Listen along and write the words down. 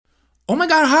Oh my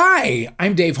God, hi!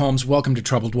 I'm Dave Holmes. Welcome to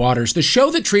Troubled Waters, the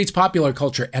show that treats popular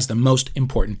culture as the most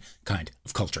important kind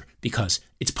of culture because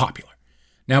it's popular.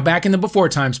 Now, back in the before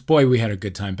times, boy, we had a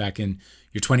good time back in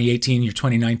your 2018, your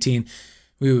 2019.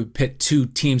 We would pit two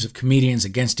teams of comedians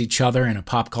against each other in a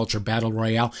pop culture battle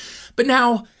royale. But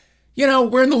now,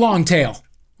 we're in the long tail.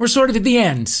 We're sort of at the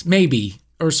end, maybe,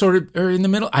 or in the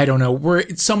middle. I don't know. We're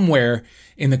somewhere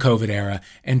in the COVID era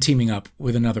and teaming up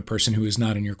with another person who is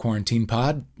not in your quarantine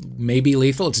pod. Maybe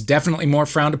lethal. It's definitely more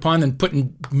frowned upon than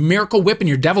putting Miracle Whip in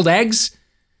your deviled eggs.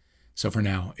 So for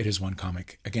now, it is one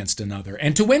comic against another.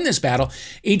 And to win this battle,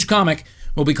 each comic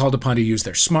will be called upon to use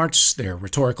their smarts, their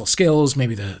rhetorical skills,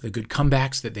 maybe the good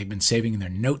comebacks that they've been saving in their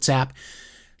notes app,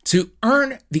 to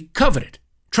earn the coveted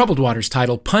Troubled Waters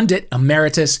title, Pundit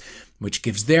Emeritus, which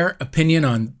gives their opinion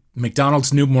on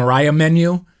McDonald's new Mariah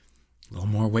menu. A little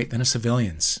more weight than a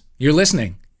civilian's. You're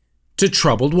listening to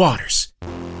Troubled Waters.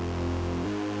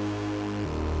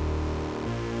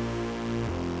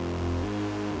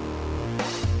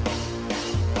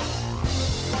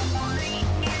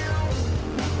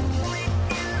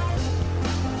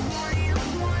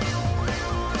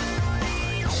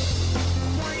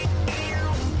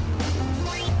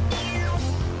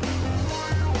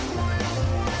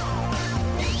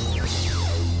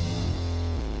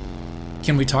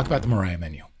 Can we talk about the Mariah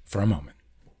menu for a moment?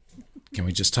 Can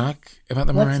we just talk about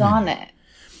the Mariah menu? What's on it?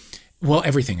 Well,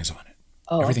 everything is on it.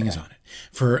 Oh, everything is on it.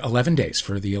 For 11 days,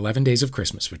 for the 11 days of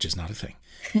Christmas, which is not a thing,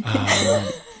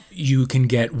 you can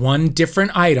get one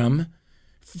different item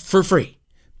for free.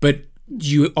 But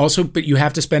you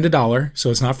have to spend $1,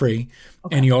 so it's not free.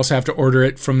 Okay. And you also have to order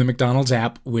it from the McDonald's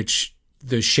app, which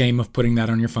the shame of putting that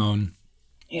on your phone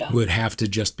would have to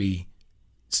just be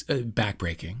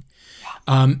backbreaking.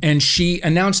 And she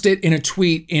announced it in a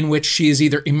tweet in which she is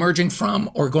either emerging from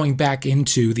or going back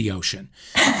into the ocean,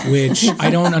 which I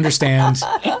don't understand.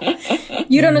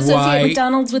 You don't associate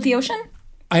McDonald's with the ocean?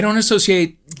 I don't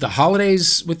associate the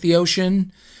holidays with the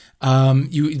ocean.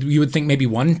 You would think maybe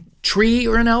one tree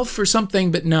or an elf or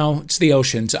something, but no, it's the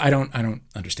ocean. So I don't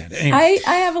understand it. Anyway,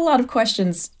 I have a lot of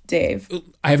questions, Dave.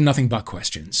 I have nothing but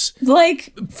questions.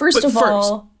 Like, first of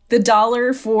all, the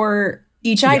 $1 for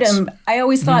each item, I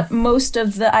always thought most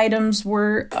of the items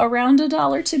were around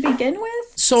 $1 to begin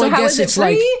with. So I guess it's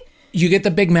like you get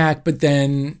the Big Mac, but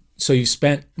then so you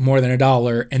spent more than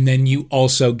 $1, and then you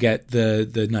also get the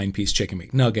 9-piece chicken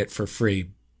McNugget for free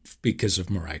because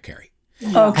of Mariah Carey.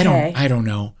 Okay. I don't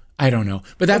know.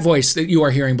 But that voice that you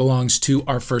are hearing belongs to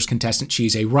our first contestant.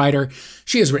 She's a writer.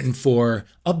 She has written for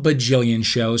a bajillion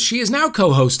shows. She is now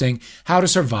co-hosting How to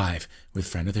Survive with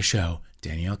friend of the show,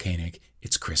 Danielle Koenig.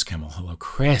 It's Chris Kimmel. Hello,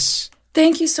 Chris.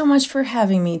 Thank you so much for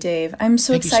having me, Dave. I'm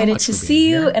so excited to see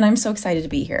you, and I'm so excited to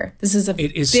be here. This is a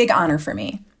big honor for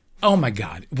me. Oh, my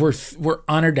God. We're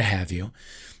honored to have you.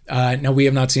 Now, we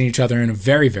have not seen each other in a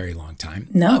very, very long time.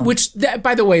 No.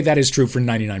 By the way, that is true for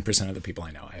 99% of the people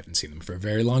I know. I haven't seen them for a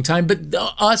very long time. But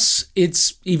us,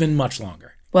 it's even much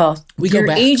longer. Well, we go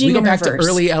back to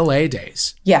early LA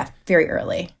days. Yeah, very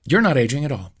early. You're not aging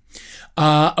at all.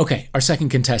 Okay, our second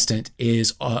contestant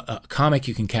is a comic.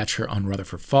 You can catch her on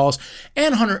Rutherford Falls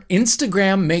and on her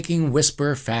Instagram Making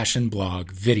Whisper fashion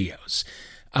blog videos.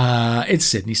 It's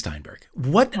Sydney Steinberg.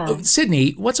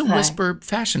 Sydney, what's a Whisper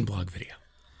fashion blog video?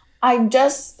 I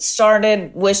just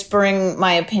started whispering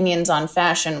my opinions on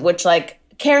fashion, which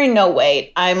carry no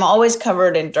weight. I'm always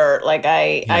covered in dirt.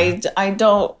 I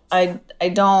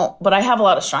don't, but I have a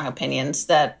lot of strong opinions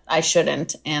that I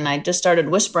shouldn't. And I just started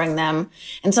whispering them.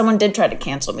 And someone did try to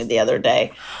cancel me the other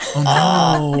day.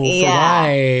 Oh, no.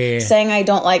 Why? Saying I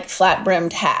don't like flat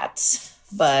brimmed hats.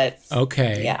 But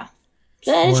okay. Yeah.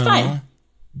 It's fine.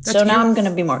 So now I'm going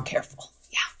to be more careful.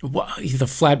 Yeah. Well, the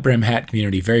flat brim hat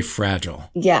community, very fragile.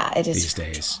 Yeah, it is. These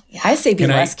days. Yeah. I say be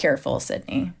less careful,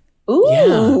 Sydney. Ooh,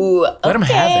 yeah. Let them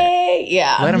have it.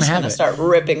 Yeah, I'm just going to start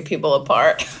ripping people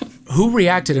apart. Who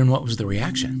reacted and what was the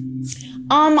reaction?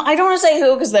 I don't want to say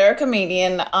who because they're a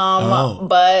comedian.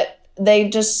 But they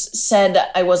just said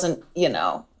I wasn't,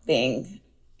 being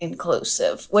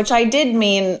inclusive, which I did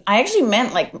mean. I actually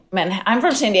meant I'm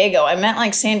from San Diego. I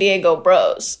meant San Diego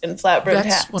bros in flat brimmed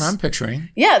hats. That's what I'm picturing.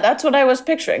 Yeah, that's what I was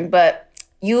picturing. But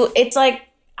it's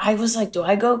I was like, do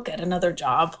I go get another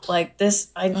job like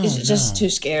this? It's just too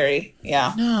scary.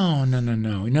 Yeah. No.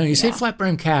 You say flat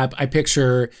brim cap, I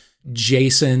picture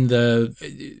Jason, the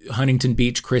Huntington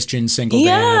Beach Christian single dad.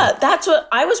 Yeah, that's what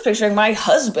I was picturing. My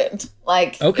husband,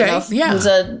 who's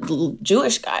a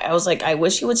Jewish guy. I was like, I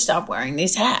wish he would stop wearing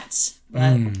these hats.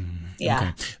 But,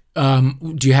 yeah.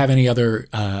 Okay. Do you have any other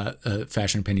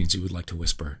fashion opinions you would like to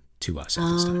whisper to us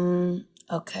at this time?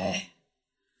 Okay.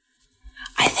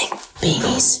 I think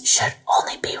beanies should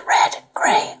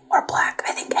gray or black.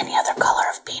 I think any other color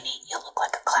of beanie, you look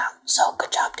like a clown. So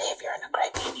good job, Dave. You're in a gray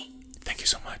beanie. Thank you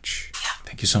so much. Yeah.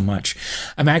 Thank you so much.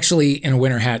 I'm actually in a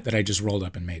winter hat that I just rolled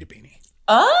up and made a beanie.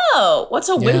 Oh, what's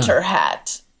a winter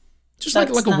hat? Just like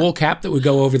a wool cap that would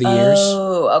go over the ears.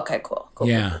 Oh, okay, cool.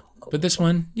 Yeah. Cool. But this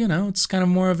one, it's kind of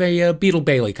more of a Beetle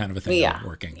Bailey kind of a thing that we're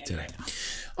working today.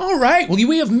 All right. Well,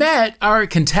 we have met our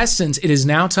contestants. It is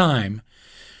now time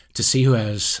to see who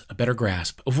has a better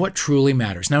grasp of what truly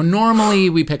matters. Now, normally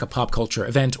we pick a pop culture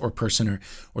event or person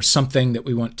or something that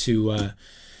we want to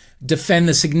defend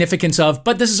the significance of,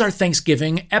 but this is our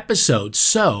Thanksgiving episode.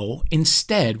 So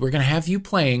instead, we're going to have you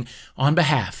playing on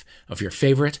behalf of your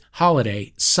favorite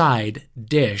holiday side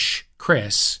dish.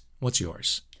 Chris, what's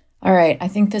yours? All right. I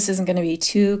think this isn't going to be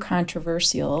too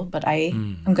controversial, but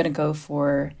I'm going to go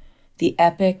for the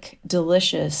epic,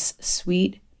 delicious,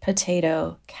 sweet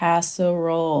potato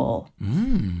casserole.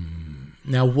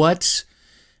 Now, what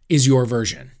is your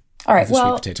version of the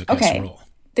sweet potato casserole? Okay.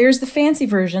 There's the fancy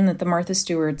version that the Martha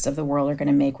Stewarts of the world are going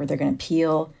to make, where they're going to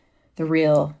peel the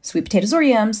real sweet potatoes or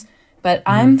yams. But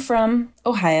I'm from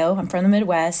Ohio. I'm from the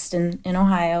Midwest. And in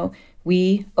Ohio,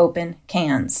 we open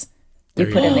cans. We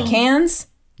put in the cans.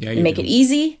 Yeah, we make it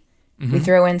easy. We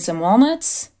throw in some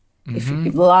walnuts. A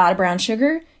lot of brown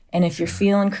sugar. And if you're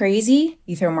feeling crazy,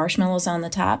 you throw marshmallows on the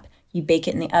top. You bake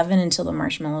it in the oven until the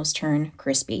marshmallows turn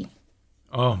crispy.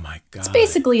 Oh, my God. It's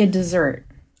basically a dessert.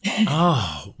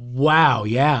 Oh, wow.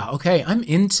 Yeah. Okay. I'm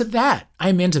into that.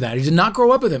 I did not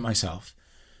grow up with it myself,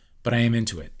 but I am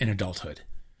into it in adulthood.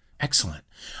 Excellent.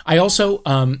 I also,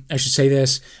 I should say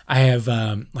this. I have,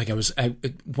 I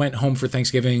went home for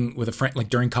Thanksgiving with a friend, like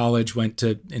during college,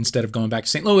 instead of going back to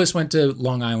St. Louis, went to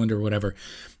Long Island or whatever,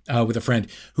 with a friend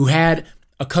who had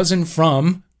a cousin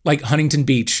from like Huntington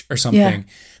Beach or something.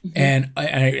 Yeah.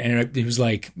 And he was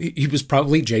like, he was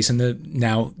probably Jason, the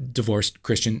now divorced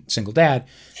Christian single dad.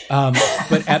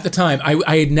 But at the time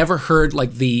I had never heard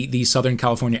like the Southern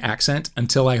California accent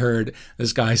until I heard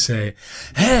this guy say,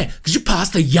 "Hey, could you pass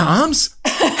the yams?"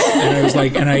 And I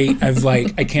was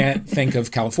like, I can't think of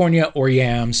California or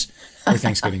yams or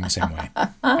Thanksgiving the same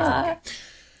way.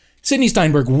 Sydney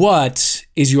Steinberg, what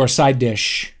is your side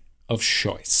dish of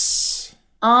choice?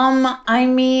 I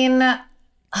mean,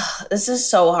 this is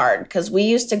so hard because we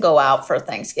used to go out for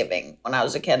Thanksgiving when I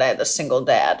was a kid. I had a single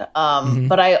dad.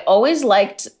 But I always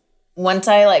liked, once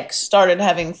I started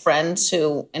having friends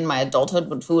who in my adulthood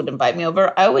would invite me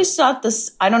over, I always thought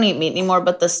I don't eat meat anymore,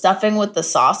 but the stuffing with the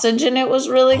sausage in it was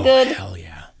really good. Hell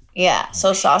yeah. Yeah.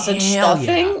 So sausage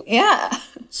stuffing. Yeah.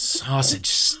 Sausage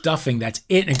stuffing. That's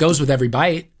it. And it goes with every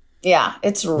bite. Yeah,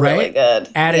 it's really good.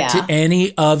 Add it to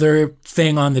any other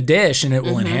thing on the dish and it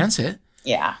will enhance it.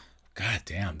 Yeah. God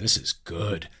damn, this is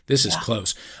good. This is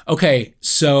close. Okay,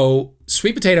 so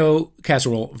sweet potato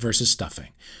casserole versus stuffing.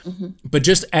 But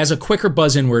just as a quicker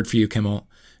buzz-in word for you, Kimmel,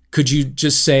 could you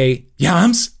just say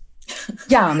yams?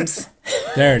 Yams.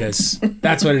 There it is.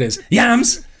 That's what it is.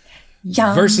 Yams.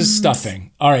 Yums. Versus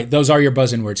stuffing. All right, those are your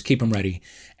buzz-in words. Keep them ready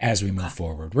as we move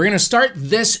forward. We're going to start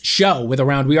this show with a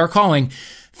round we are calling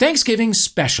Thanksgiving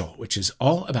Special, which is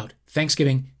all about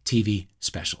Thanksgiving TV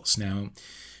specials. Now,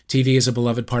 TV is a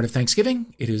beloved part of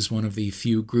Thanksgiving. It is one of the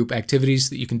few group activities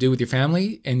that you can do with your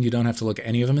family, and you don't have to look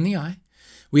any of them in the eye.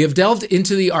 We have delved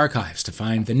into the archives to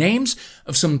find the names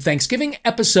of some Thanksgiving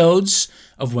episodes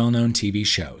of well-known TV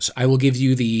shows. I will give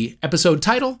you the episode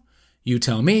title. You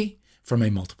tell me, from a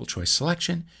multiple choice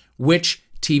selection, which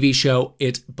TV show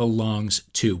it belongs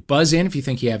to. Buzz in if you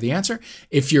think you have the answer.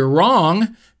 If you're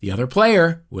wrong, the other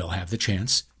player will have the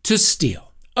chance to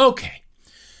steal. Okay.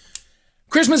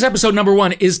 Christmas episode number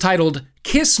 1 is titled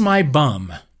Kiss My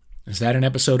Bum. Is that an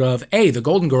episode of A, The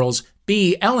Golden Girls,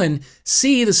 B, Ellen,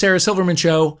 C, The Sarah Silverman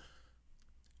Show,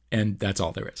 and that's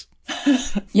all there is.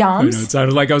 Yams? It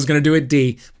sounded like I was going to do it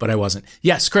D, but I wasn't.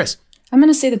 Yes, Chris. I'm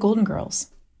going to say The Golden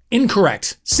Girls.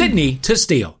 Incorrect. Sydney to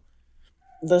steal.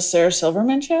 The Sarah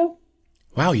Silverman Show?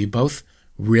 Wow, you both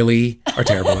really are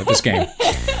terrible at this game.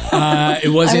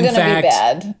 It was, in fact,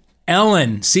 bad.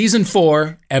 Ellen, season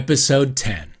 4, episode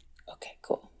 10. Okay,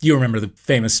 cool. You remember the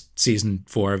famous season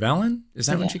 4 of Ellen? Is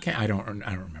that when she came? I don't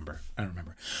remember.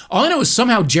 All I know is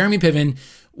somehow Jeremy Piven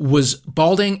was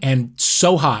balding and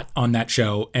so hot on that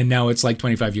show, and now it's like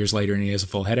 25 years later, and he has a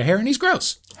full head of hair, and he's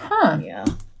gross. Huh. Yeah.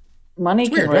 Money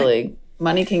can really...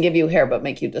 Money can give you hair, but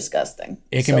make you disgusting.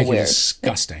 It can make you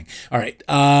disgusting. All right.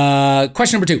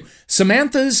 Question number 2.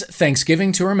 Samantha's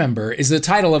Thanksgiving to Remember is the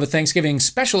title of a Thanksgiving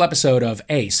special episode of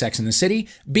A, Sex and the City,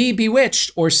 B, Bewitched,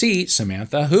 or C,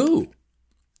 Samantha Who?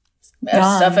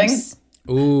 Stuffing.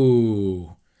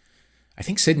 Ooh. I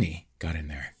think Sydney got in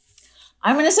there.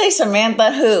 I'm going to say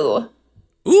Samantha Who.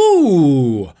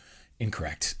 Ooh.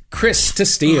 Incorrect. Chris to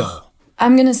steal.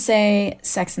 I'm going to say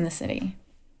Sex in the City.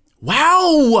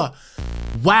 Wow.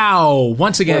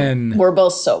 Once again, We're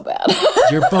both so bad.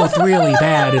 you're both really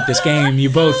bad at this game. You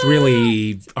both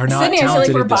really are not Sydney, I feel like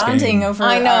talented we're at this bonding game. over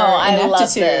I know. our I love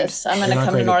ineptitude. this. I'm going to You're not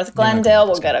come great to at- North you're not great Glendale. at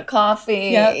We'll this get a coffee.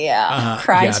 Yeah.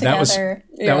 Cry That was together.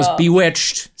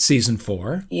 Bewitched season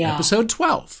 4, Yeah. episode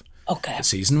 12. Okay. The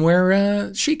season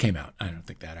where she came out. I don't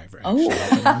think that ever actually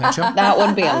happened on that show. That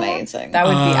would be amazing. That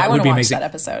would be, I would want be to watch amazing. that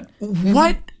episode.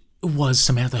 What was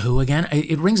Samantha Who again?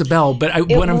 It rings a bell, but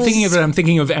when I'm thinking of it, I'm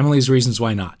thinking of Emily's Reasons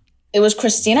Why Not. It was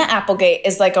Christina Applegate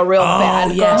is like a real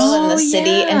bad yes. girl in the Oh, city.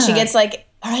 yeah. And she gets like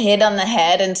hit on the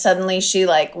head and suddenly she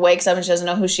like wakes up and she doesn't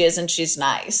know who she is and she's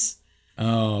nice.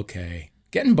 Oh, okay.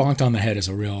 Getting bonked on the head is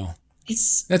a real.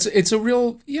 It's It's a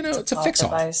real. It's a fix all.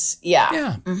 device. Yeah.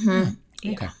 Yeah.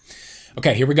 Mm-hmm. Okay.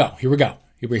 Okay. Here we go. Here we go.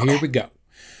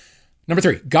 Number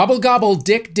 3, Gobble Gobble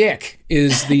Dick Dick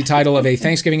is the title of a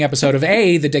Thanksgiving episode of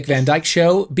A, The Dick Van Dyke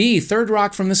Show, B, Third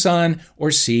Rock from the Sun,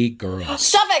 or C, Girls.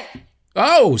 Suffolk.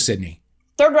 Oh, Sydney.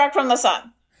 Third Rock from the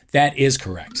Sun. That is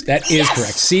correct. That is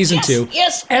correct. Season 2,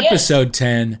 episode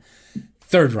 10,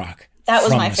 Third Rock. That was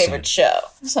from my the favorite Sun. show.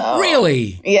 So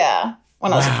Really? yeah.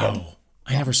 When I was a kid. Wow.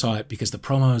 I never saw it because the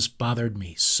promos bothered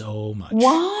me so much.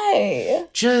 Why?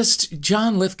 Just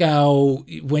John Lithgow,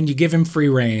 when you give him free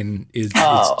reign, it's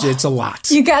a lot.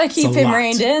 You got to keep It's a him lot.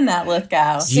 reined in, that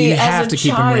Lithgow. You as have a to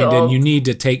keep him reined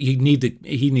in. child-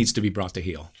 He needs to be brought to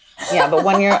heel. Yeah, but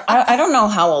when you're, I don't know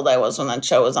how old I was when that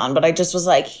show was on, but I just was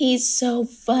like, he's so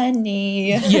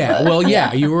funny. Yeah, well,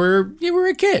 yeah, you were a kid. You were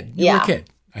Yeah. a kid.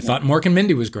 I thought Mork and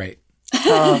Mindy was great.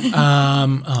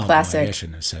 Classic. Boy, I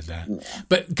shouldn't have said that.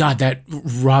 But God, that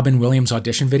Robin Williams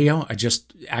audition video, I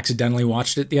just accidentally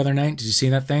watched it the other night. Did you see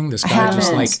that thing? This guy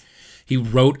just haven't. he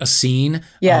wrote a scene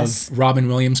Yes. of Robin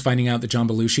Williams finding out that John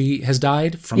Belushi has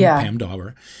died from Yeah. Pam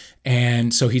Dower.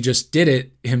 And so he just did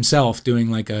it himself, doing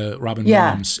like a Robin Yeah.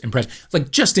 Williams impression. Like,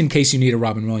 just in case you need a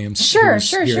Robin Williams. Sure, here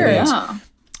sure. it is. Yeah.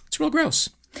 It's real gross.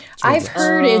 I've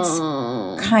heard it's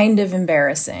kind of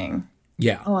embarrassing.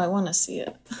 Yeah. Oh, I want to see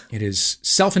it. It is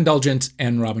self-indulgent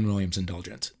and Robin Williams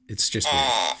indulgent. It's just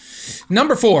weird.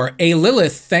 Number 4, A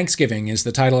Lilith Thanksgiving is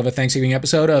the title of a Thanksgiving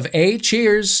episode of A,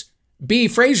 Cheers, B,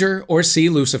 Frasier, or C,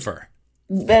 Lucifer.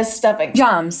 Best stuffing.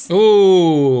 Yahms.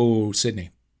 Ooh, Sydney.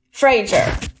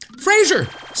 Frasier.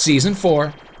 Frasier, Season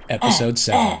 4, Episode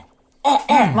 7.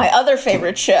 My other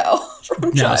favorite show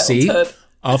from Now, see, childhood.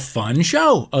 a fun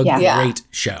show. A Yeah. great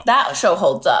show. That show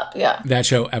holds up. Yeah. That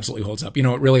show absolutely holds up. You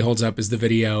know what really holds up is the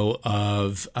video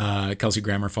of Kelsey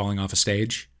Grammer falling off a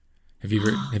stage. Have you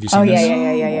seen Oh, this?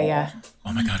 yeah.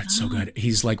 Oh my God, it's so good.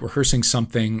 He's like rehearsing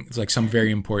something. It's like some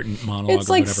very important monologue It's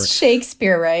or like whatever.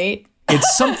 Shakespeare, right?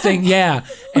 It's something, yeah.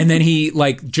 And then he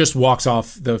like just walks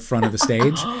off the front of the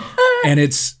stage, and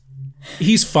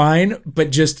he's fine, but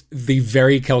just the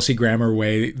very Kelsey Grammer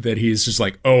way that he's just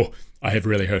like, oh, I have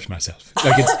really hurt myself.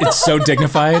 Like it's so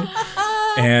dignified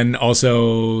and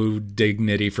also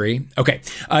dignity free. Okay,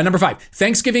 number 5,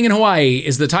 Thanksgiving in Hawaii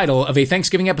is the title of a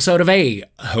Thanksgiving episode of A,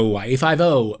 Hawaii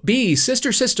Five-0, B,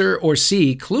 Sister Sister, or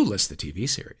C, Clueless, the TV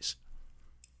series.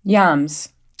 Yahms.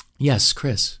 Yes,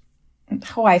 Chris.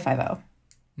 Hawaii Five-0.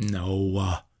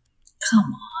 No.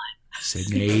 Come on.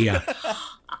 Sydney.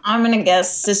 I'm going to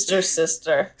guess Sister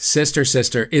Sister. Sister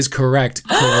Sister is correct.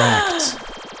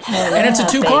 And it's a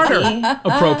two-parter,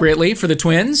 appropriately, for the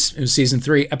twins. It was season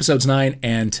 3, episodes 9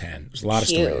 and 10. There's a lot of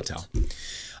story to Cute.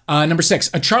 tell. Number 6,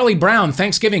 A Charlie Brown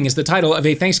Thanksgiving is the title of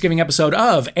a Thanksgiving episode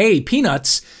of A,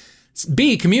 Peanuts,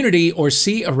 B, Community, or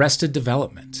C, Arrested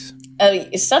Development. Oh,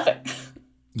 Suffolk.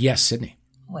 Yes, Sydney.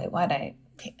 Wait, why'd I?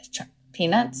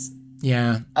 Peanuts?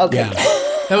 Yeah. Okay. Yeah.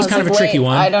 That was kind of a like, tricky wait,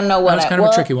 one. I don't know what That was I- kind of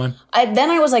well, a tricky one.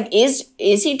 Then I was like, is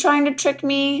he trying to trick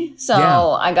me? So Yeah.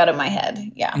 I got it in my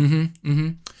head. Yeah.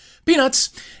 Peanuts.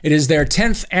 It is their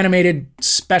 10th animated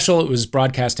special. It was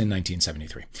broadcast in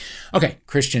 1973. Okay,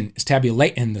 Christian is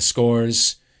tabulating the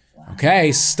scores.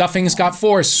 Okay, Stuffing's got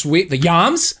 4. Sweet. The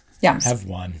Yahms Yahms. have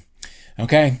 1.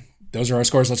 Okay, those are our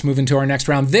scores. Let's move into our next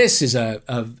round. This is a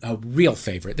real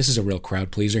favorite. This is a real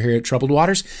crowd pleaser here at Troubled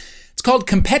Waters. It's called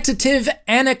Competitive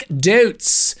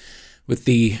Anecdotes. With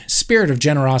the spirit of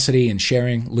generosity and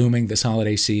sharing looming this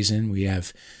holiday season, we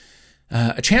have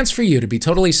a chance for you to be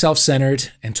totally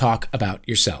self-centered and talk about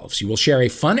yourselves. You will share a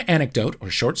fun anecdote or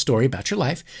short story about your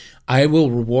life. I will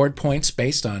reward points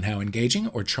based on how engaging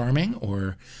or charming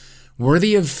or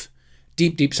worthy of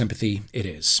deep, deep sympathy it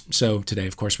is. So today,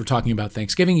 of course, we're talking about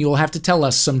Thanksgiving. You will have to tell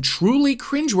us some truly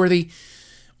cringeworthy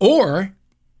or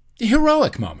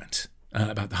heroic moment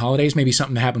about the holidays. Maybe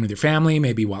something that happened with your family,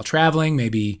 maybe while traveling,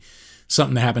 maybe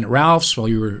something that happened at Ralph's while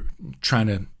you were trying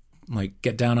to Like,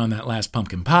 get down on that last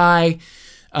pumpkin pie.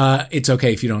 It's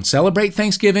okay if you don't celebrate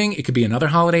Thanksgiving. It could be another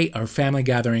holiday or family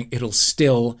gathering. It'll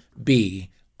still be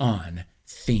on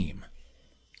theme.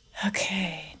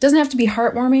 Okay. Doesn't have to be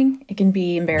heartwarming. It can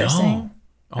be embarrassing.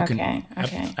 No. Okay. I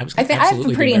I think I have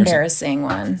a pretty embarrassing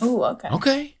one. Ooh, okay.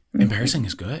 Okay. Embarrassing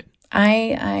is good. For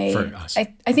us.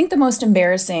 I think the most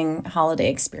embarrassing holiday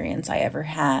experience I ever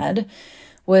had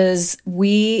was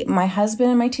my husband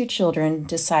and my 2 children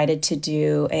decided to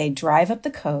do a drive up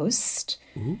the coast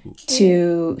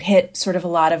to hit sort of a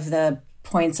lot of the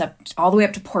points up all the way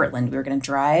up to Portland. We were going to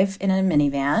drive in a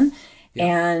minivan,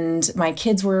 and my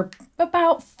kids were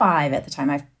about 5 at the time.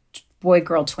 I have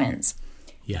boy-girl twins.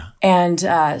 Yeah. And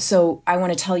so I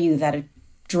want to tell you that a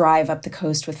drive up the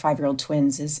coast with 5-year-old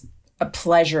twins is a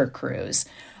pleasure cruise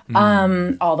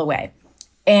all the way.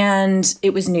 And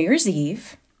it was New Year's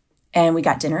Eve, and we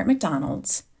got dinner at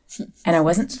McDonald's, and I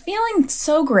wasn't feeling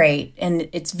so great, and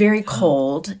it's very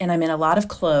cold, and I'm in a lot of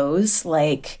clothes.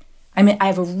 Like, I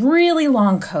have a really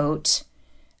long coat.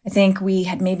 I think we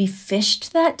had maybe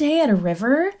fished that day at a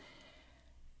river,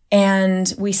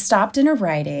 and we stopped in a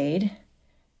Rite Aid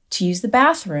to use the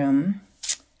bathroom,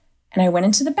 and I went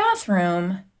into the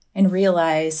bathroom and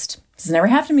realized, this has never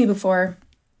happened to me before,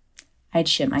 I'd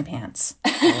shit my pants.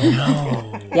 Oh,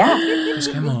 no. Yeah.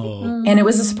 Eskimo. And it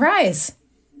was a surprise,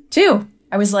 too.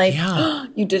 I was like,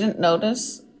 You didn't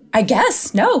notice? I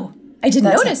guess, no. I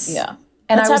didn't notice. Yeah.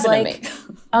 And That's I was happened like,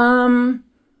 to me.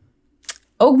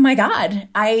 oh my God,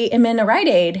 I am in a Rite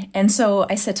Aid. And so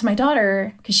I said to my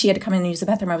daughter, because she had to come in and use the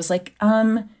bathroom, I was like,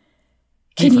 can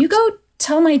you go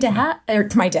tell my dad, or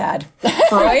my dad,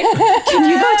 Freud, can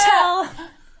you go tell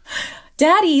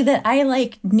Daddy that I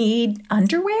need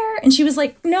underwear? And she was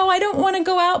like, no, I don't want to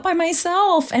go out by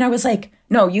myself. And I was like,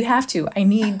 no, you have to. I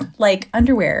need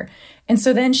underwear. And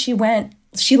so then she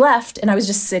left, and I was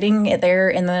just sitting there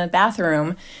in the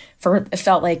bathroom for, it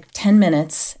felt like 10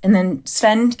 minutes. And then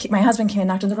Sven, my husband, came and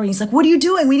knocked on the door. And he's like, what are you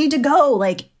doing? We need to go.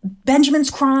 Benjamin's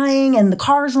crying and the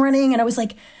car's running. And I was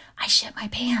like, I shit my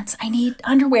pants. I need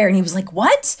underwear. And he was like,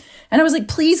 what? And I was like,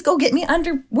 please go get me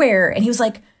underwear. And he was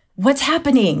like, what's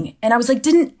happening? And I was like,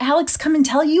 didn't Alex come and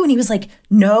tell you? And he was like,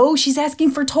 no, she's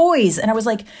asking for toys. And I was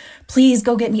like, please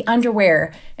go get me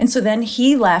underwear. And so then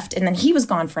he left, and then he was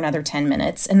gone for another 10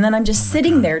 minutes. And then I'm just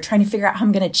sitting there trying to figure out how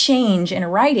I'm going to change in a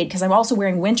Rite Aid, because I'm also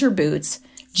wearing winter boots,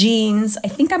 jeans. I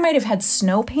think I might have had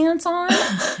snow pants on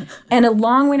and a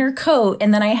long winter coat.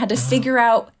 And then I had to figure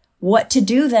out what to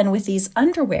do then with these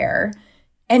underwear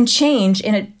and change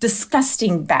in a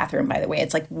disgusting bathroom, by the way.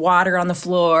 It's water on the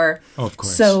floor. Oh, of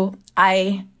course. So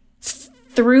I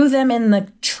threw them in the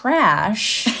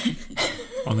trash.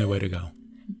 Only way to go.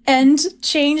 And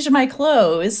changed my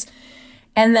clothes,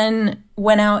 and then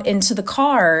went out into the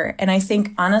car. And I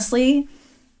think, honestly,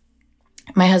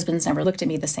 my husband's never looked at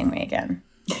me the same way again.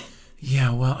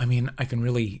 Yeah, well, I mean, I can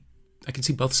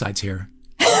see both sides here,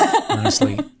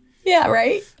 honestly. Yeah,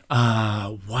 right?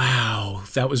 Wow.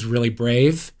 That was really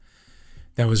brave.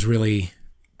 That was really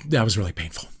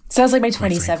painful. Sounds like my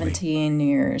 2017 New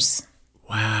Year's.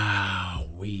 Wow.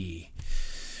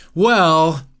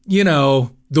 Well,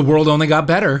 the world only got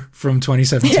better from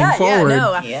 2017 forward.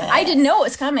 Yeah. I didn't know it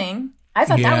was coming. I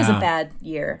thought that was a bad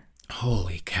year.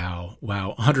 Holy cow.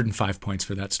 Wow. 105 points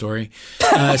for that story.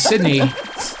 Sydney,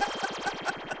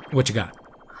 what you got?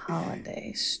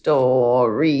 Holiday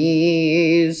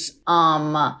stories.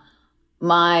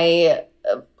 My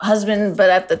husband, but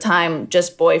at the time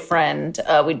just boyfriend,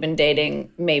 we'd been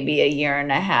dating maybe a year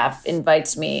and a half,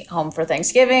 invites me home for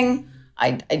Thanksgiving.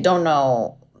 I don't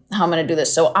know how I'm going to do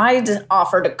this. So I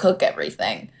offer to cook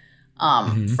everything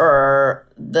for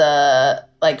the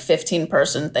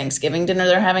 15-person Thanksgiving dinner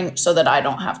they're having, so that I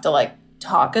don't have to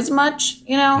talk as much,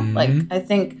 I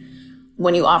think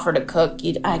when you offer to cook,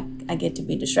 I get to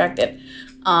be distracted.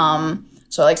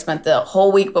 So I spent the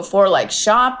whole week before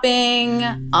shopping.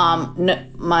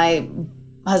 My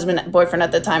boyfriend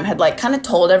at the time had kind of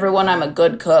told everyone I'm a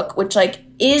good cook, which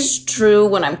is true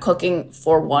when I'm cooking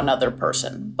for one other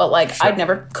person. But sure. I'd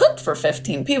never cooked for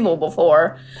 15 people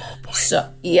before. Oh, boy.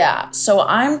 So yeah. So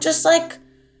I'm just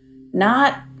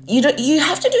not, you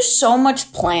have to do so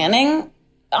much planning,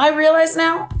 I realize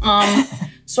now.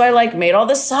 So I made all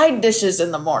the side dishes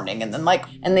in the morning, and then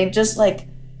and they just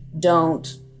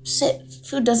don't sit.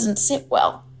 Food doesn't sit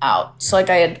well out. So I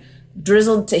had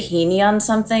drizzled tahini on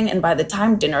something, and by the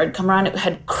time dinner had come around, it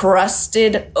had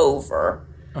crusted over.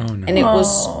 Oh, no. And it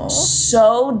was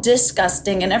so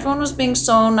disgusting. And everyone was being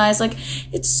so nice. Like,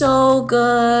 it's so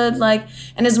good. Like,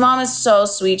 and his mom is so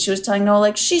sweet. She was telling Noah,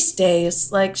 like, she stays.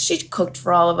 Like, she cooked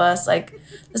for all of us. Like,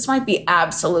 this might be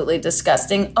absolutely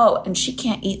disgusting. Oh, and she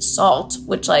can't eat salt,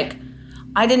 which, like,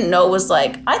 I didn't know was,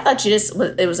 like, I thought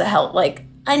it was a help. Like,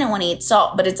 I don't want to eat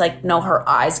salt. But it's like, no, her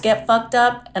eyes get fucked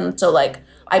up. And so, like,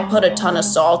 I put a ton of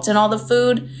salt in all the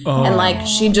food, and, like,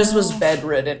 she just was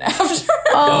bedridden after.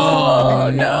 Oh,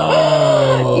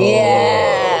 no.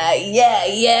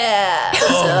 Yeah.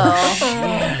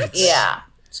 So, yeah.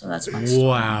 So that's my story.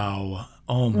 Wow.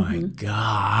 Oh, my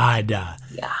God.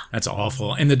 Yeah. That's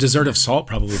awful. And the dessert of salt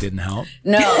probably didn't help.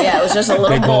 No, yeah, it was just a little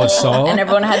Big bowl of salt? and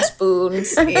everyone had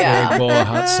spoons. Yeah. Big bowl of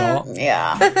hot salt.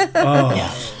 Yeah. Oh,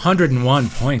 101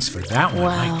 points for that one.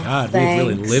 Wow, My God, thanks.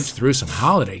 we've really lived through some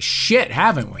holiday shit,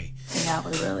 haven't we? Yeah,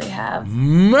 we really have.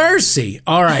 Mercy.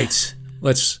 All right.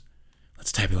 Let's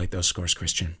tabulate those scores,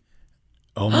 Christian.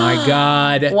 Oh, my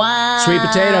God. Wow. Sweet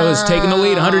Potatoes taking the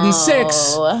lead,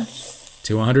 106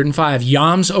 to 105.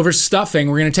 Yahms over stuffing.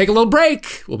 We're going to take a little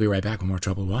break. We'll be right back with more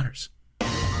Troubled Waters.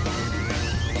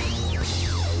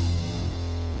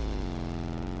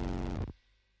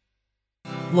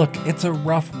 Look, it's a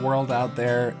rough world out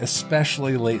there,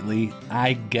 especially lately.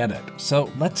 I get it.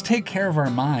 So let's take care of our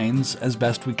minds as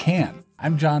best we can.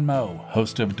 I'm John Moe,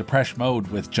 host of Depeche Mode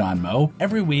with John Moe.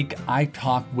 Every week, I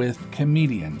talk with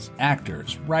comedians,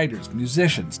 actors, writers,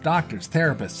 musicians, doctors,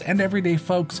 therapists, and everyday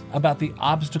folks about the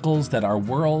obstacles that our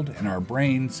world and our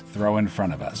brains throw in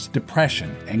front of us.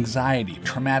 Depression, anxiety,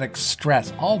 traumatic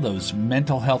stress, all those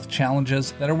mental health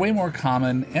challenges that are way more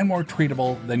common and more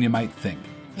treatable than you might think.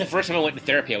 The first time I went to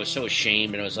therapy, I was so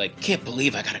ashamed, and I was like, can't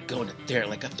believe I gotta go into therapy.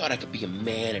 Like, I thought I could be a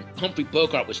man, and Humphrey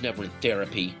Bogart was never in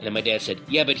therapy. And then my dad said,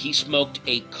 yeah, but he smoked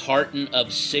a carton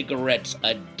of cigarettes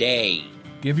a day.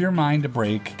 Give your mind a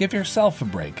break, give yourself a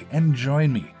break, and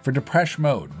join me for Depeche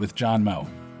Mode with John Moe.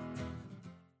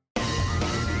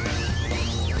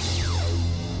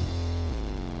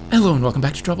 Hello and welcome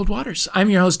back to Troubled Waters. I'm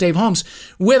your host, Dave Holmes.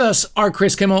 With us are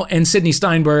Chris Kimmel and Sydney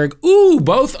Steinberg. Ooh,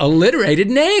 both alliterated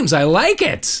names. I like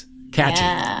it. Catchy.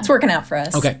 Yeah. It's working out for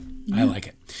us. Okay, I like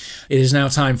it. It is now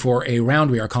time for a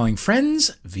round we are calling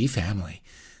Friends v. Family.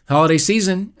 The holiday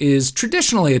season is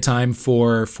traditionally a time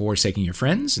for forsaking your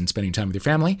friends and spending time with your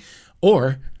family,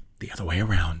 or the other way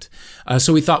around.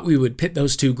 So we thought we would pit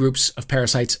those two groups of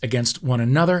parasites against one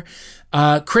another.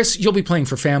 Chris, you'll be playing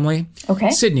for family.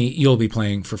 Okay. Sydney, you'll be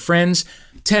playing for friends.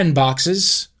 10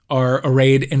 boxes are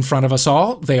arrayed in front of us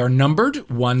all. They are numbered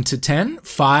 1 to 10.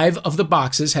 5 of the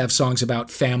boxes have songs about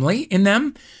family in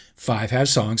them. 5 have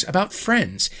songs about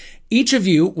friends. Each of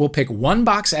you will pick one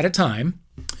box at a time.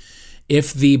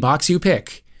 If the box you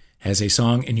pick has a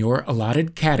song in your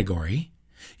allotted category,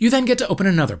 you then get to open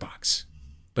another box.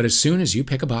 But as soon as you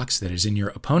pick a box that is in your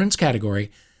opponent's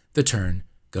category, the turn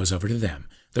goes over to them.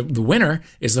 The winner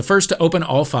is the first to open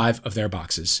all 5 of their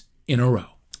boxes in a row.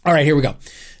 All right, here we go.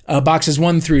 Boxes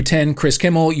 1 through 10. Chris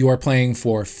Kimmel, you are playing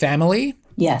for family.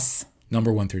 Yes.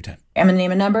 Number 1 through 10. I'm going to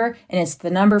name a number, and it's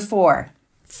the number 4.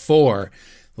 4.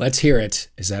 Let's hear it.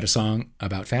 Is that a song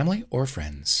about family or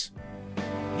friends?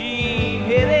 He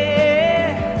hit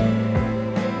it.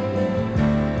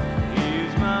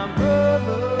 He's my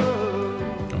brother.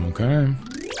 Okay.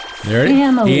 There it is.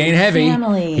 Family, He ain't heavy.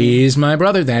 family. He's my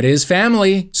brother. That is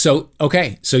family. So,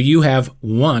 okay. So you have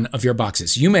one of your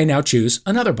boxes. You may now choose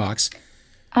another box.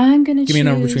 I'm going to choose Give me a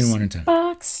number between 1 and 10.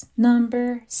 box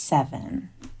number 7.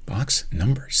 Box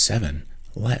number 7.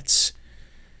 Let's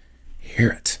hear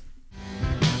it.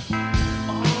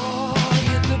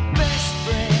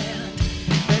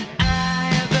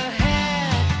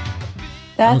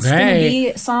 That's going to Okay. be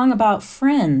a song about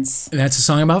friends. That's a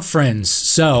song about friends.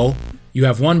 So you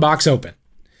have one box open.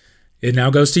 It now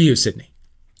goes to you, Sydney.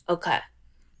 Okay.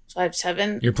 So I have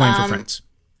 7. You're playing for friends.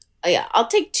 Yeah, I'll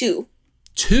take 2.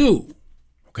 2.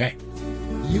 Okay.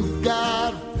 You've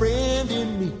got a friend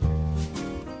in me.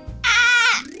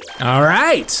 All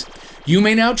right. You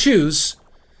may now choose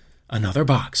another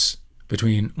box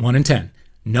between 1 and 10,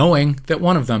 knowing that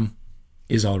one of them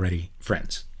is already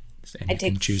friends. And I you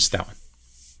can take- choose that one.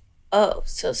 Oh,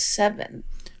 so 7.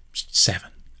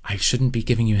 7. I shouldn't be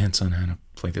giving you hints on how to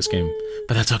play this game,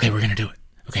 but that's okay. We're going to do it.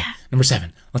 Okay, number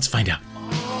 7. Let's find out.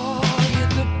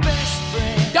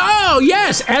 Oh,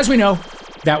 yes. As we know,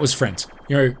 that was Friends.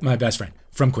 You're my best friend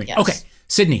from Queen. Yes. Okay,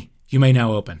 Sydney, you may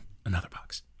now open another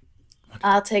box.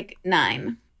 I'll take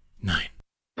 9. 9.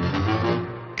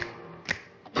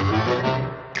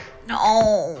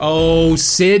 No. Oh,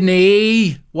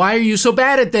 Sydney, why are you so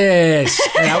bad at this?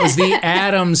 That was the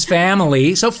Addams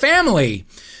Family. So family.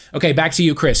 Okay, back to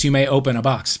you, Chris. You may open a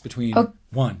box between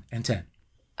 1 and 10.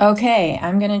 Okay,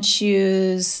 I'm going to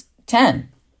choose 10.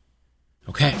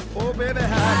 Okay. Oh, baby,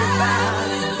 how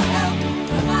you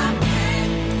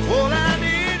all I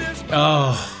need is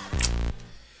Oh,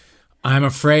 I'm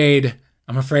afraid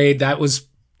that was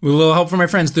with a little help from my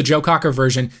friends, the Joe Cocker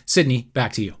version. Sydney,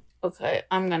 back to you. Okay,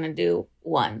 I'm gonna do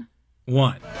 1.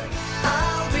 1.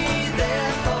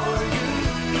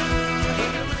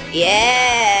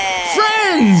 Yeah.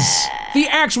 Friends! The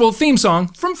actual theme song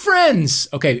from Friends.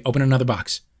 Okay, open another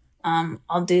box.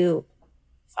 I'll do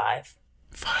 5.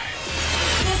 5.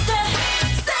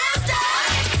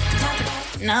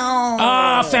 No.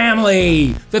 Ah,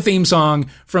 Family! The theme song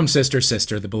from Sister,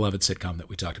 Sister, the beloved sitcom that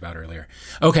we talked about earlier.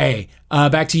 Okay,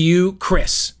 back to you,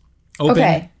 Chris.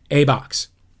 Open a box.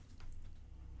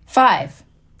 5.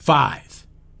 5.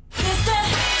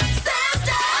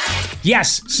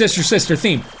 Yes, Sister, Sister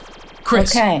theme.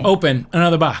 Chris, open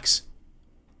another box.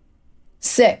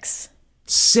 6.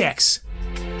 6.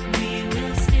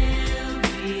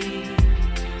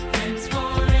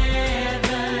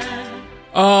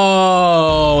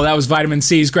 Oh, that was Vitamin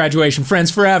C's Graduation.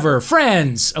 Friends Forever.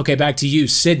 Friends. Okay, back to you,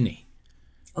 Sydney.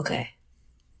 Okay.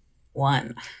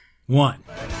 1. 1.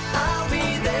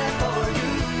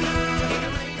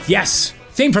 Yes.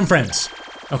 Theme from Friends.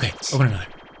 Okay, open another.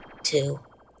 2.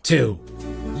 2.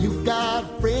 You got a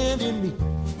friend in me.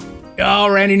 Oh,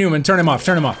 Randy Newman. Turn him off.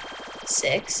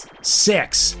 6.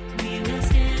 6.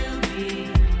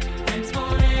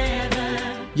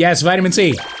 Yes, Vitamin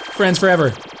C. Friends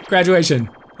Forever. Graduation.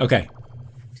 Okay.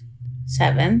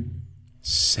 7.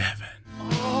 7.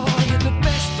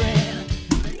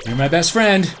 You're My Best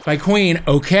Friend by Queen.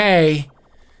 Okay.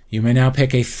 You may now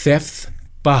pick a 5th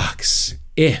box.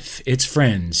 If it's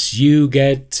Friends, you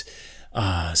get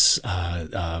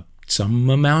some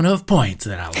amount of points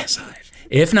that I'll decide.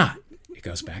 If not, it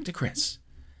goes back to Chris.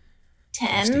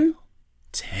 10.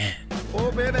 10.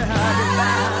 oh, baby,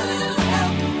 how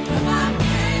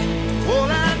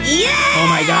Yeah. Oh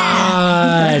my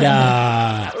God.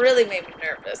 That really made me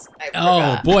nervous. I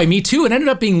forgot. Boy, me too. It ended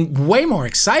up being way more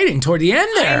exciting toward the end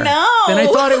there I know. than I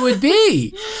thought it would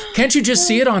be. Can't you just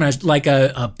see it on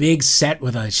a big set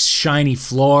with a shiny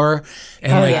floor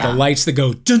and the lights that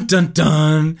go dun dun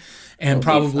dun and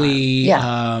probably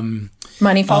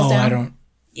Money Falls Down.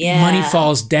 Money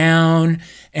Falls Down,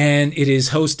 and it is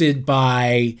hosted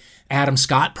by Adam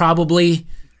Scott probably.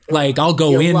 Like, I'll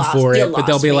go for it, but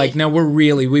they'll be like, no,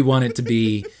 we want it to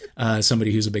be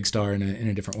somebody who's a big star in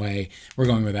a different way. We're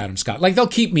going with Adam Scott. Like, they'll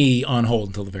keep me on hold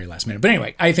until the very last minute. But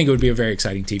anyway, I think it would be a very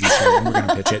exciting TV show, and we're going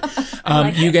to pitch it.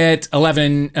 You get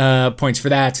 11 points for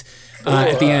that.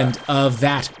 At the end of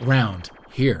that round,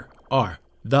 here are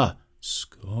the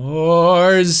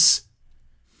scores.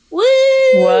 Woo!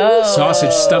 Whoa.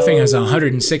 Sausage Stuffing has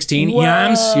 116.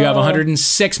 Yahms, you have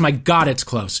 106. My God, it's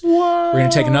close. Whoa. We're going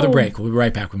to take another break. We'll be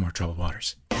right back with more Troubled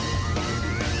Waters.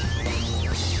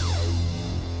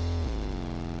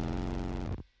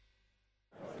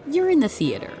 You're in the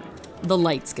theater. The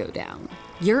lights go down.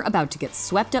 You're about to get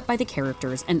swept up by the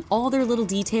characters and all their little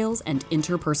details and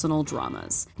interpersonal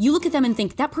dramas. You look at them and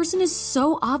think, that person is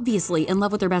so obviously in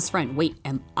love with their best friend. Wait,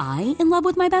 am I in love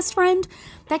with my best friend?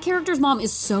 That character's mom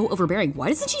is so overbearing. Why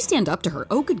doesn't she stand up to her?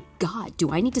 Oh, good God, do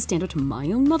I need to stand up to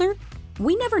my own mother?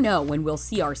 We never know when we'll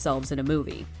see ourselves in a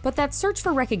movie, but that search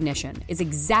for recognition is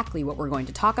exactly what we're going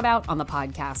to talk about on the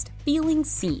podcast Feeling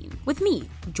Seen with me,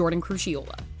 Jordan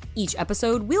Crucchiola. Each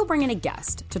episode, we'll bring in a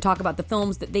guest to talk about the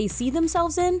films that they see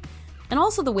themselves in, and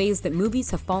also the ways that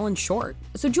movies have fallen short.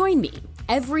 So join me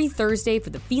every Thursday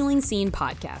for the Feeling Seen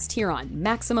podcast here on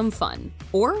Maximum Fun,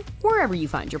 or wherever you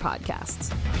find your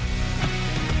podcasts.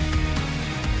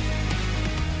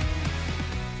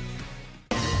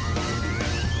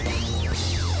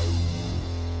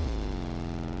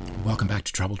 Welcome back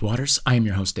to Troubled Waters. I am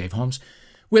your host, Dave Holmes.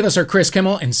 With us are Chris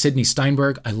Kimmel and Sydney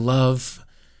Steinberg. I love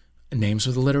names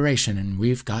with alliteration, and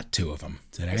we've got 2 of them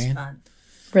today. It's fun.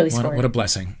 Really what a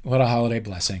blessing. What a holiday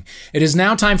blessing. It is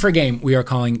now time for a game we are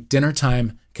calling Dinner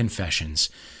Time Confessions.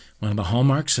 One of the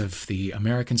hallmarks of the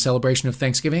American celebration of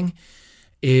Thanksgiving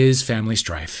is family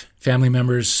strife. Family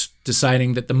members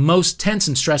deciding that the most tense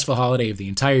and stressful holiday of the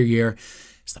entire year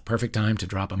is the perfect time to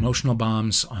drop emotional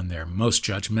bombs on their most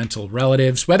judgmental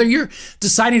relatives. Whether you're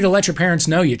deciding to let your parents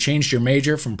know you changed your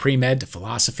major from pre-med to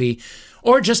philosophy,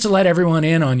 or just to let everyone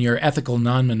in on your ethical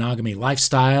non-monogamy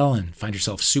lifestyle and find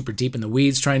yourself super deep in the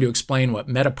weeds trying to explain what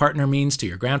meta-partner means to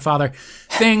your grandfather,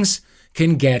 things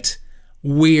can get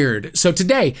weird. So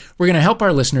today, we're going to help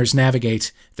our listeners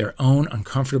navigate their own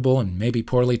uncomfortable and maybe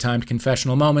poorly timed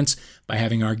confessional moments by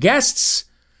having our guests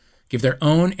give their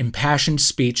own impassioned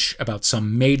speech about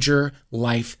some major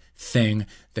life thing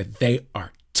that they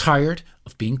are tired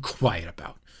of being quiet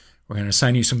about. We're going to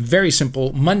assign you some very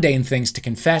simple, mundane things to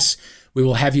confess. We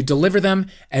will have you deliver them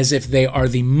as if they are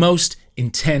the most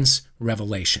intense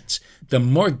revelations. The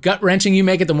more gut-wrenching you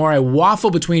make it, the more I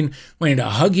waffle between wanting to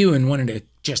hug you and wanting to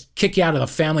just kick you out of the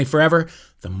family forever,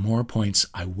 the more points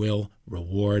I will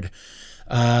reward.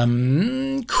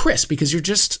 Chris, because you're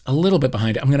just a little bit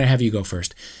behind, I'm going to have you go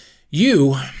first.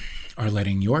 You are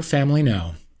letting your family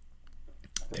know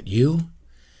that you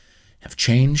have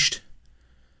changed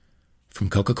from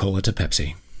Coca-Cola to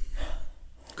Pepsi.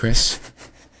 Chris,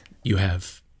 you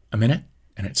have a minute,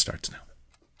 and it starts now.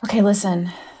 Okay,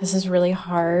 listen, this is really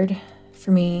hard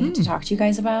for me to talk to you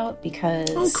guys about because...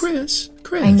 Oh, Chris.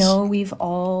 I know we've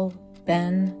all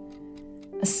been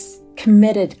a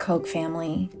committed Coke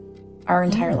family our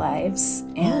entire lives.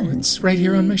 And it's right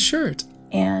here on my shirt.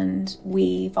 And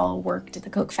we've all worked at the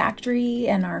Coke factory,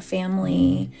 and our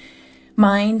family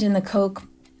mined in the Coke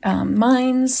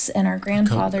mines, and our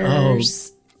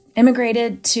grandfathers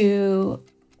immigrated to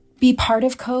be part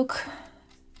of Coke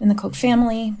in the Coke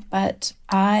family, but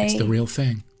It's the real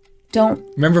thing. Don't...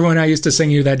 Remember when I used to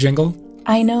sing you that jingle?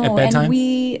 I know, at bedtime? And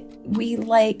we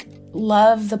like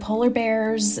love the polar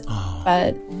bears,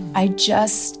 but I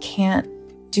just can't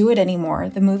do it anymore.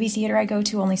 The movie theater I go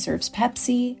to only serves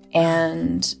Pepsi,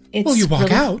 and it's... Well, you walk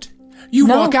really... out. You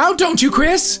walk out, don't you,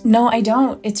 Chris? No, I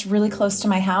don't. It's really close to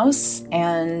my house,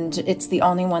 and it's the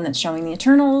only one that's showing the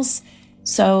Eternals.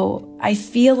 So I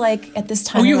feel like at this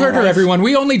time... Oh, you in my heard her, life, everyone.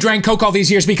 We only drank Coke all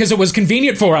these years because it was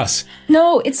convenient for us.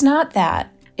 No, it's not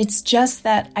that. It's just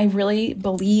that I really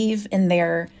believe in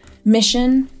their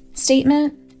mission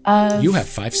statement of... You have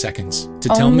 5 seconds to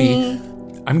tell me...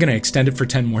 I'm going to extend it for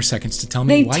 10 more seconds to tell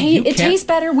me why you can't... It tastes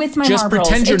better with my just marbles.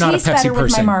 Pretend you're not a Pepsi It tastes better with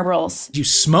person. my marbles. Do you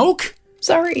smoke?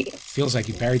 Sorry. Feels like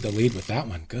you buried the lead with that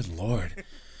one. Good Lord.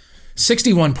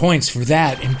 61 points for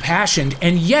that impassioned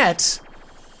and yet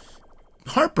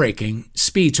heartbreaking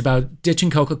speech about ditching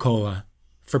Coca-Cola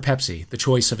for Pepsi, the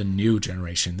choice of a new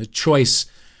generation, the choice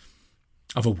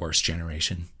of a worse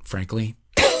generation, frankly,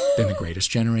 than the greatest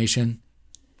generation,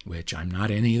 which I'm not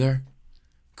in either.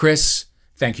 Chris,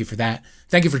 thank you for that.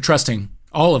 Thank you for trusting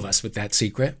all of us with that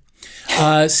secret.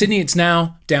 Sydney, it's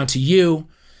now down to you.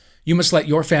 You must let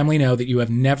your family know that you have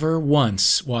never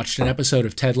once watched an episode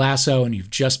of Ted Lasso and you've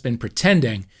just been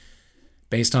pretending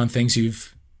based on things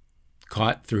you've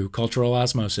caught through cultural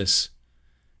osmosis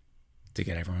to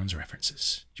get everyone's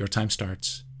references. Your time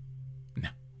starts now.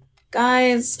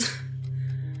 Guys,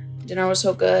 dinner was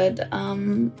so good.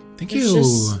 Thank you.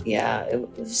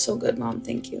 It was so good, Mom.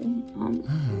 Thank you.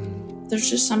 There's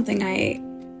just something I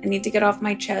need to get off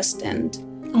my chest and...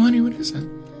 Oh, honey, what is it?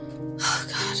 Oh,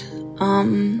 God.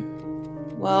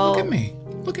 Well...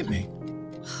 Look at me.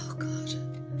 Oh, God.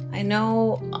 I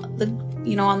know,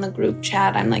 on the group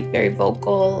chat, I'm, very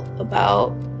vocal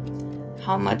about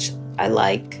how much I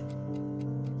like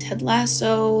Ted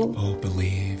Lasso. Oh,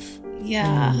 Believe.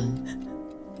 Yeah.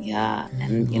 Yeah,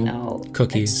 and,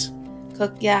 Cookies.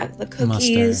 The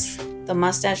cookies. The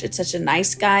mustache. It's such a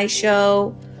nice guy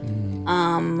show.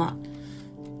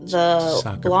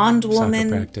 The blonde woman.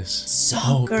 Soccer practice.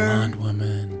 Soccer. Oh, blonde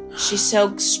woman. She's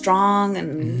so strong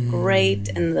and great,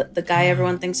 and the guy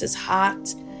everyone thinks is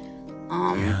hot.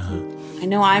 I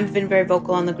know I've been very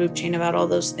vocal on the group chain about all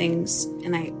those things,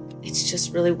 and it's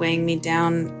just really weighing me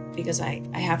down because I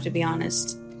have to be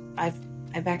honest.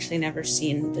 I've actually never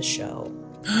seen the show.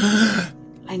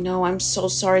 I know. I'm so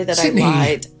sorry that Sydney. I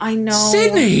lied. I know.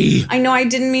 Sydney! I know I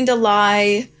didn't mean to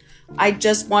lie. I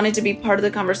just wanted to be part of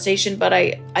the conversation, but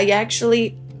I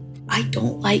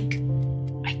don't like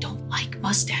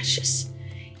mustaches.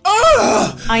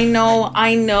 Ugh! I know.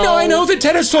 No, I know that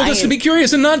Ted has told us to be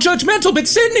curious and non-judgmental, but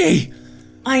Sydney!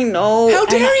 I know. How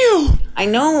dare you? I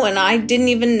know, and I didn't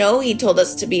even know he told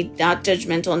us to be not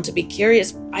judgmental and to be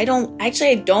curious. I don't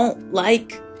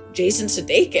like Jason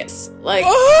Sudeikis. I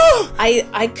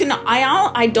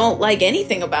don't like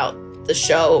anything about the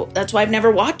show. That's why I've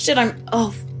never watched it.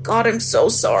 God, I'm so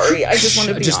sorry. I just want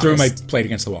to be honest. Threw my plate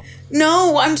against the wall.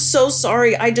 No, I'm so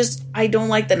sorry. I don't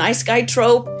like the nice guy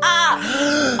trope.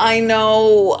 I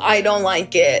know. I don't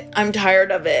like it. I'm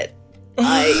tired of it.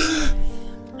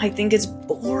 I think it's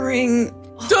boring.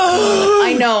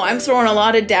 I know. I'm throwing a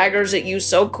lot of daggers at you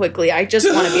so quickly. I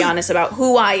just want to be honest about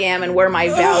who I am and where my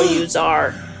values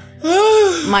are.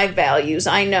 My values.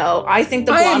 I know. I think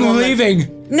the blonde woman... I am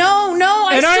leaving. No.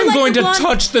 I'm going to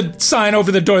touch the sign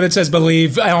over the door that says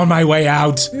Believe on my way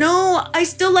out. No, I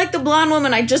still like the blonde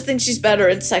woman. I just think she's better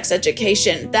in Sex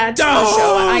Education. That's the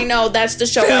show. I know. That's the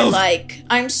show I like.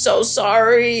 I'm so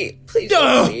sorry. Please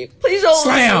don't leave. Please don't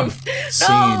Slam! leave. Scene.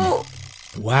 No.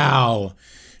 Wow.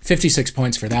 56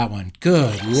 points for that one.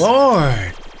 Good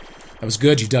Lord. That was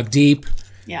good. You dug deep.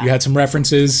 Yeah. You had some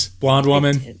references. Blonde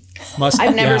woman.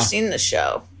 I've never seen the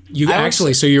show.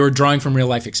 So you were drawing from real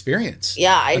life experience.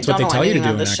 Yeah, I That's don't what they know tell you to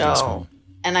anything do about in the acting show. school.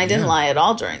 And I didn't lie at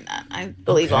all during that. I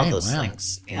believe all those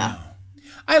things. Yeah. Wow.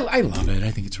 I love it.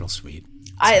 I think it's real sweet.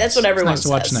 That's what everyone It's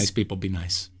says. nice to watch nice people be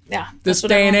nice. Yeah. This that's what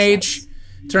day and everyone age, says.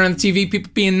 turn on the TV,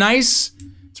 people being nice.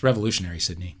 It's revolutionary,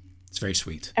 Sydney. It's very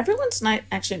sweet. Everyone's nice.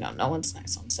 Actually, no one's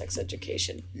nice on sex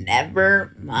education.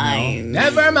 Never mind.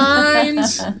 Never mind.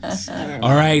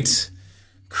 All right.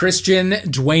 Christian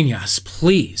Duenas,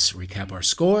 please recap our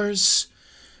scores.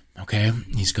 Okay,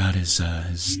 he's got his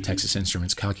Texas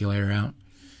Instruments calculator out.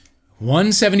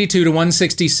 172 to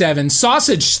 167.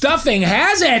 Sausage stuffing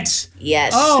has it.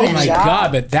 Yes. Oh good my job.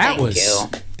 God! But that Thank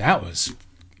you. was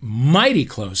mighty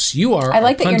close. You are. I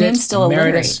like that your pundit name still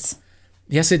emeritus. alliterates.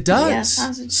 Yes, it does.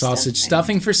 Yeah, sausage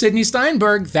stuffing for Sidney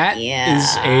Steinberg. That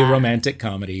is a romantic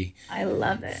comedy I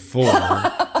love it. for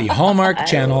the Hallmark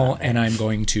Channel, and I'm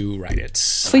going to write it.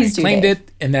 Please do, I claimed Dave.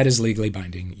 it, and that is legally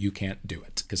binding. You can't do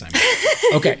it because I'm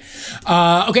okay.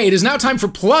 Okay, it is now time for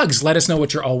plugs. Let us know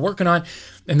what you're all working on,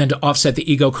 and then to offset the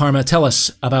ego karma, tell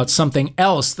us about something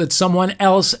else that someone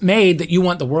else made that you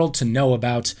want the world to know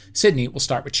about. Sydney, we'll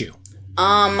start with you.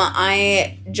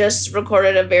 I just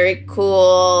recorded a very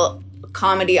cool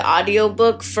comedy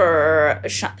audiobook for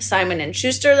Simon and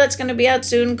Schuster that's going to be out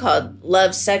soon called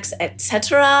Love, Sex,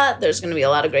 Etc. There's going to be a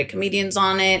lot of great comedians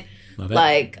on it,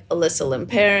 like Alyssa Lim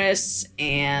Paris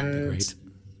and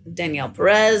Danielle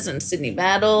Perez and Sydney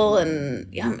Battle,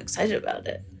 and yeah, I'm excited about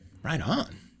it. Right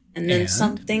on. And then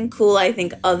something cool I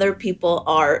think other people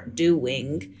are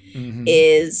doing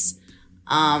is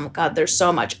God, there's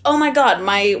so much. Oh my God,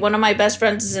 one of my best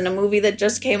friends is in a movie that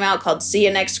just came out called See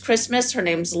You Next Christmas. Her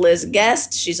name's Liz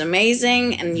Guest. She's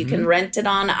amazing, and you can rent it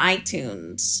on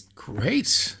iTunes.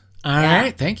 Great. All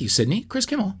right. Thank you, Sydney. Chris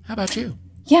Kimmel, how about you?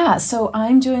 Yeah, so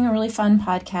I'm doing a really fun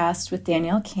podcast with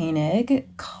Danielle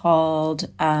Koenig called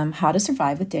How to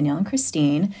Survive with Danielle and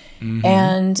Christine.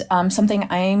 And something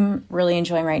I'm really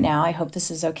enjoying right now, I hope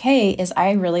this is okay, is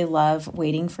I really love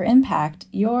Waiting for Impact,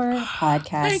 your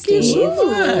podcast, Thank you Dave. so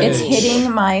much. It's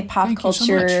hitting my pop Thank you so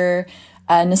culture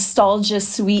nostalgia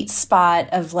sweet spot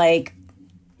of like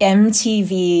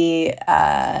MTV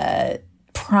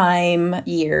prime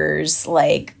years,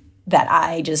 like that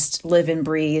I just live and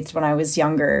breathed when I was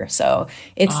younger. So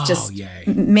it's just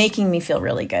making me feel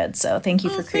really good. So thank you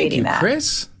for creating that.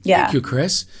 Chris. Yeah. Thank you,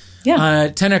 Chris. Yeah.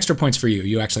 10 extra points for you.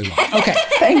 You actually won. Okay.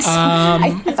 Thanks.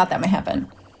 I thought that might happen.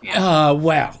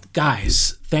 Well,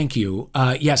 guys, thank you.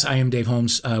 Yes, I am Dave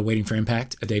Holmes, Waiting for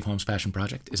Impact. A Dave Holmes Passion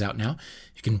Project is out now.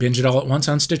 You can binge it all at once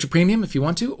on Stitcher Premium if you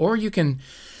want to, or you can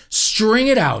string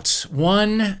it out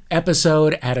one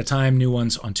episode at a time, new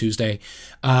ones on Tuesday.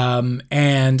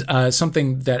 And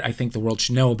something that I think the world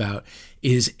should know about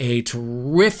is a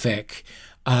terrific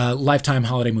Lifetime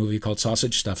holiday movie called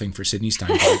Sausage Stuffing for Sidney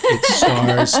Steinberg. It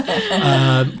stars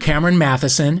Cameron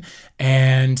Matheson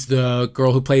and the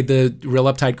girl who played the real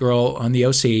uptight girl on the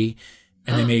OC.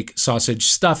 And they make sausage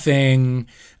stuffing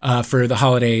for the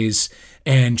holidays.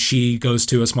 And she goes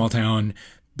to a small town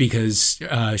because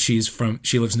she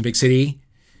lives in a big city.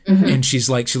 And she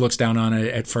looks down on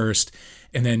it at first.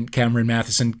 And then Cameron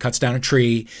Matheson cuts down a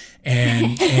tree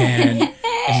and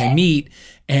they meet.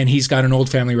 And he's got an old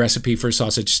family recipe for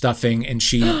sausage stuffing, and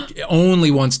she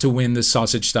only wants to win the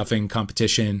sausage stuffing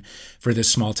competition for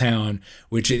this small town,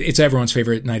 which it's everyone's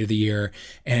favorite night of the year.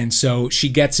 And so she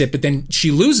gets it, but then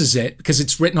she loses it because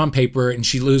it's written on paper, and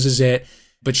she loses it,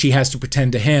 but she has to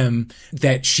pretend to him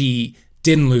that she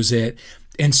didn't lose it.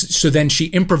 And so then she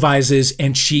improvises,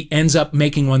 and she ends up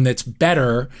making one that's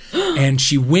better, and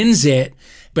she wins it.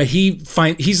 But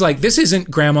he's like, this isn't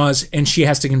grandma's, and she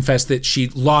has to confess that she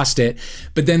lost it.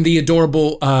 But then the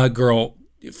adorable girl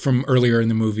from earlier in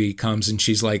the movie comes, and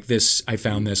she's like, I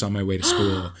found this on my way to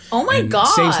school. Oh my God.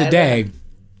 Saves the day.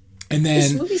 And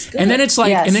then it's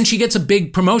like, and then she gets a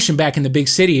big promotion back in the big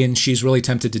city, and she's really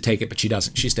tempted to take it, but she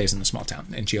doesn't. She stays in the small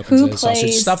town, and she opens a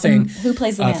sausage stuffing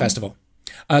festival.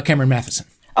 Cameron Matheson.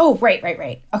 Oh, right.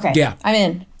 Okay. Yeah. I'm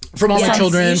in. From All the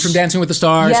Children, from Dancing with the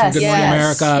Stars, from Good Morning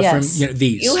America, from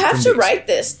these. You have to write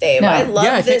this, Dave. No. I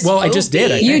love this movie. I just did.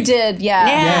 I think. You did,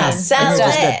 Yeah, sell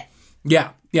it. Yeah.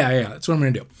 That's what I'm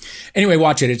going to do. Anyway,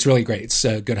 watch it. It's really great. It's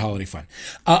good holiday fun.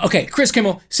 Okay, Chris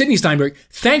Kimmel, Sidney Steinberg,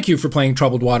 thank you for playing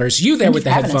Troubled Waters. You there with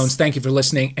the headphones, thank you for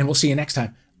listening, and we'll see you next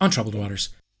time on Troubled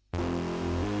Waters.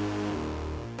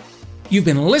 You've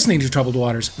been listening to Troubled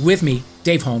Waters with me,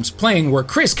 Dave Holmes, playing where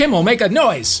Chris Kimmel make a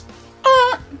noise.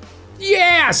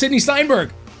 Yeah, Sidney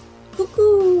Steinberg.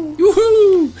 Cuckoo.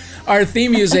 Woohoo! Our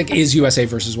theme music is USA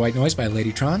vs. White Noise by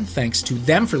Ladytron. Thanks to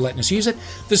them for letting us use it.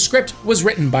 The script was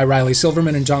written by Riley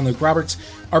Silverman and John Luke Roberts.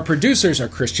 Our producers are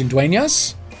Christian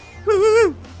Duenas. Woo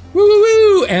woo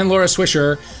woo! And Laura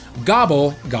Swisher.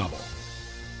 Gobble, gobble.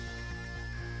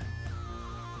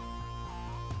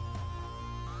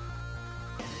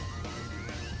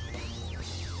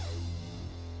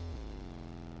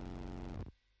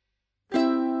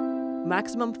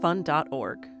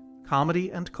 MaximumFun.org.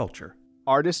 Comedy and culture.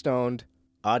 Artist owned.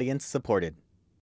 Audience supported.